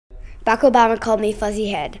Barack Obama called me fuzzy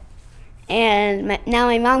head. And now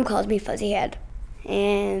my mom calls me fuzzy head.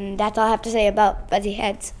 And that's all I have to say about fuzzy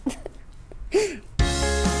heads.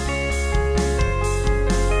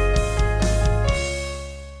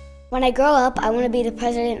 When I grow up, I want to be the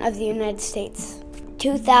President of the United States.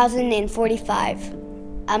 2045.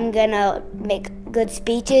 I'm gonna make good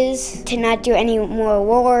speeches, to not do any more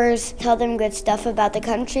wars, tell them good stuff about the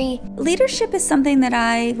country. Leadership is something that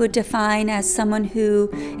I would define as someone who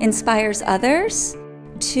inspires others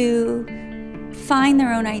to find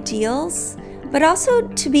their own ideals, but also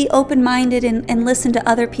to be open-minded and listen to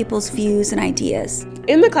other people's views and ideas.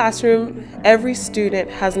 In the classroom, every student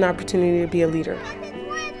has an opportunity to be a leader.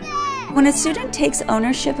 When a student takes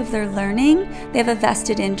ownership of their learning, they have a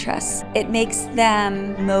vested interest. It makes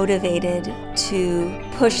them motivated to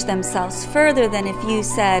push themselves further than if you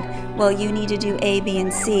said, well, you need to do A, B,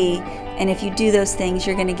 and C, and if you do those things,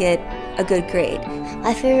 you're going to get a good grade.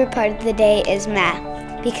 My favorite part of the day is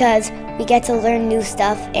math, because we get to learn new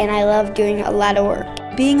stuff, and I love doing a lot of work.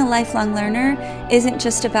 Being a lifelong learner isn't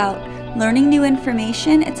just about learning new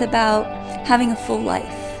information, it's about having a full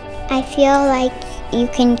life. I feel like you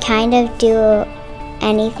can kind of do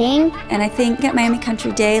anything. And I think at Miami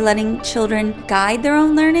Country Day, letting children guide their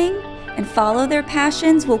own learning and follow their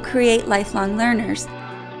passions will create lifelong learners.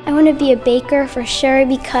 I want to be a baker for sure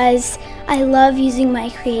because I love using my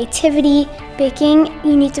creativity. Baking,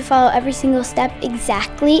 you need to follow every single step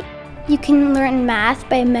exactly. You can learn math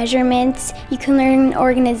by measurements. You can learn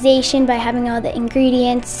organization by having all the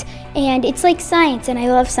ingredients. And it's like science, and I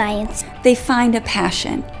love science. They find a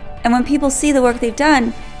passion. And when people see the work they've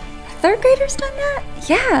done, third graders done that?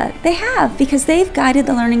 Yeah, they have, because they've guided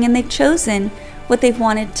the learning and they've chosen what they've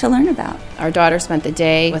wanted to learn about. Our daughter spent the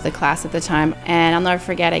day with a class at the time, and I'll never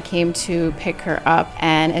forget, I came to pick her up,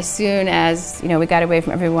 and as soon as we got away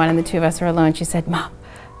from everyone and the two of us were alone, she said, "Mom,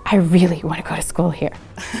 I really want to go to school here."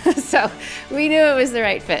 So we knew it was the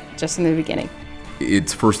right fit just from the beginning.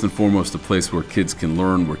 It's first and foremost a place where kids can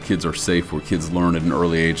learn, where kids are safe, where kids learn at an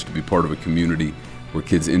early age to be part of a community, where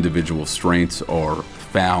kids' individual strengths are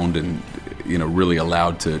found and really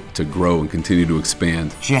allowed to grow and continue to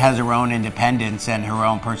expand. She has her own independence and her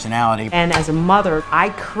own personality. And as a mother, I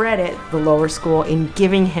credit the lower school in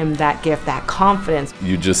giving him that gift, that confidence.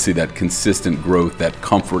 You just see that consistent growth, that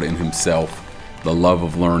comfort in himself, the love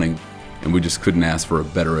of learning, and we just couldn't ask for a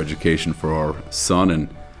better education for our son, and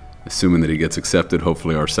assuming that he gets accepted,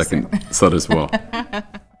 hopefully our second son as well.